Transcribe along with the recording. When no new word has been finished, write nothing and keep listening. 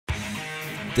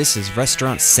This is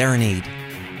Restaurant Serenade.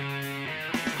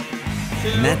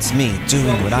 And that's me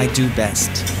doing what I do best.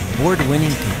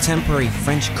 Award-winning contemporary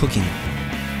French cooking.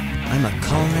 I'm a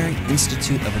Culinary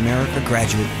Institute of America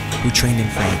graduate who trained in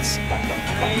France.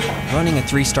 Running a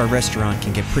 3-star restaurant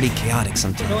can get pretty chaotic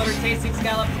sometimes.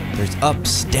 There's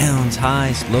ups, downs,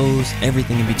 highs, lows,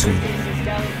 everything in between.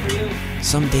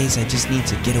 Some days I just need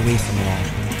to get away from it all.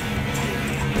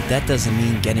 But that doesn't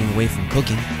mean getting away from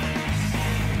cooking.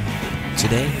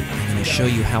 Today, I'm going to show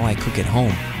you how I cook at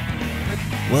home.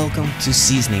 Welcome to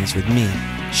Seasonings with me,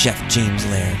 Chef James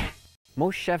Laird.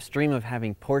 Most chefs dream of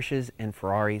having Porsches and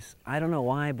Ferraris. I don't know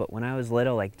why, but when I was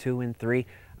little, like 2 and 3,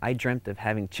 I dreamt of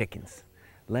having chickens.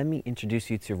 Let me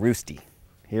introduce you to Roosty.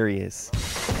 Here he is.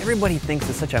 Everybody thinks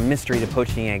it's such a mystery to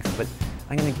poaching eggs, but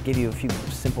I'm going to give you a few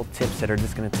simple tips that are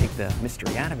just going to take the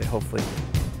mystery out of it, hopefully.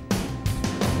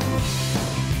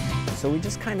 So we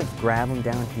just kind of grab them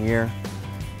down here,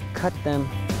 cut them,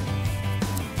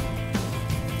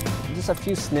 just a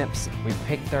few snips. We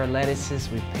picked our lettuces,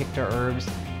 we picked our herbs.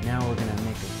 Now we're gonna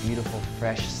make a beautiful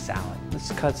fresh salad.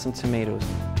 Let's cut some tomatoes.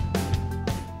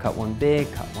 Cut one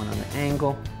big, cut one on an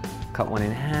angle, cut one in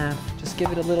half. Just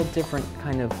give it a little different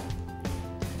kind of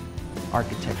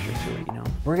architecture to it, you know.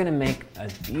 We're gonna make a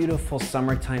beautiful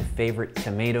summertime favorite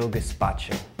tomato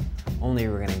gazpacho. Only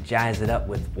we're gonna jazz it up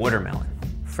with watermelon.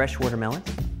 Fresh watermelon,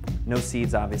 no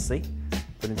seeds obviously.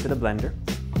 Put into the blender.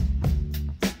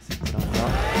 Put on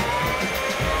top.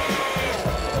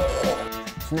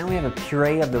 So now we have a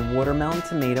puree of the watermelon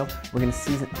tomato. We're gonna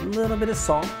season a little bit of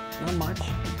salt, not much.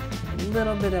 A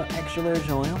little bit of extra virgin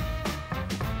oil.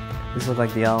 These look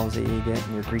like the olives that you get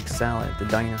in your Greek salad at the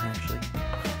diner, actually.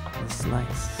 It's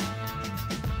nice.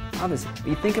 Obviously, when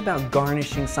you think about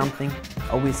garnishing something,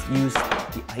 always use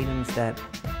the items that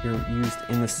you're used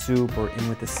in the soup or in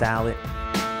with the salad.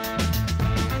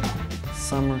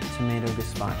 Summer tomato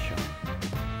gazpacho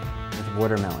with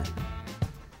watermelon.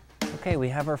 Okay, we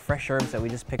have our fresh herbs that we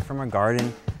just picked from our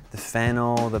garden. The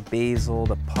fennel, the basil,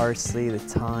 the parsley, the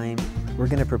thyme. We're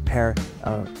gonna prepare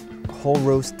a whole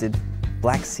roasted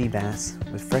black sea bass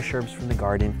with fresh herbs from the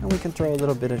garden. And we can throw a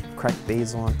little bit of cracked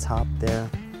basil on top there.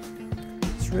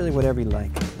 It's really whatever you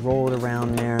like. Roll it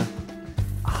around there.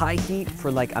 High heat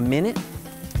for like a minute.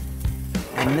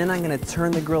 And then I'm gonna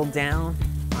turn the grill down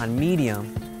on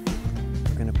medium.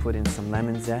 We're gonna put in some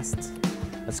lemon zest.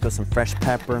 Let's go some fresh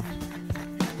pepper.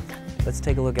 Let's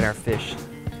take a look at our fish.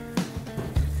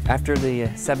 After the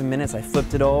 7 minutes, I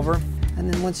flipped it over.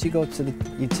 And then once you go to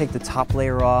you take the top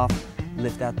layer off,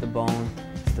 lift out the bone,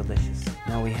 it's delicious.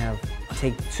 Now we have,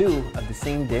 take 2 of the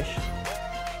same dish,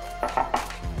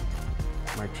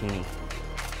 martini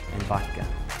and vodka,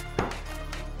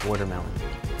 watermelon.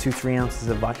 2-3 ounces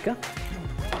of vodka,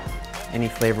 any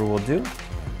flavor will do.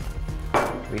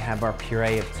 We have our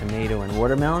puree of tomato and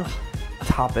watermelon.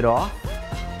 Top it off,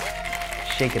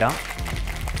 shake it up,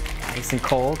 nice and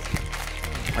cold.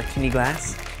 Martini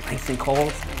glass, nice and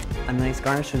cold. A nice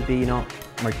garnish would be, you know,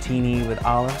 martini with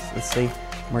olives. Let's say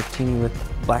martini with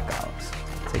black olives.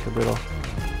 Take a little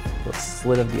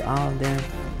slit of the olive there.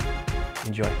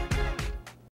 Enjoy.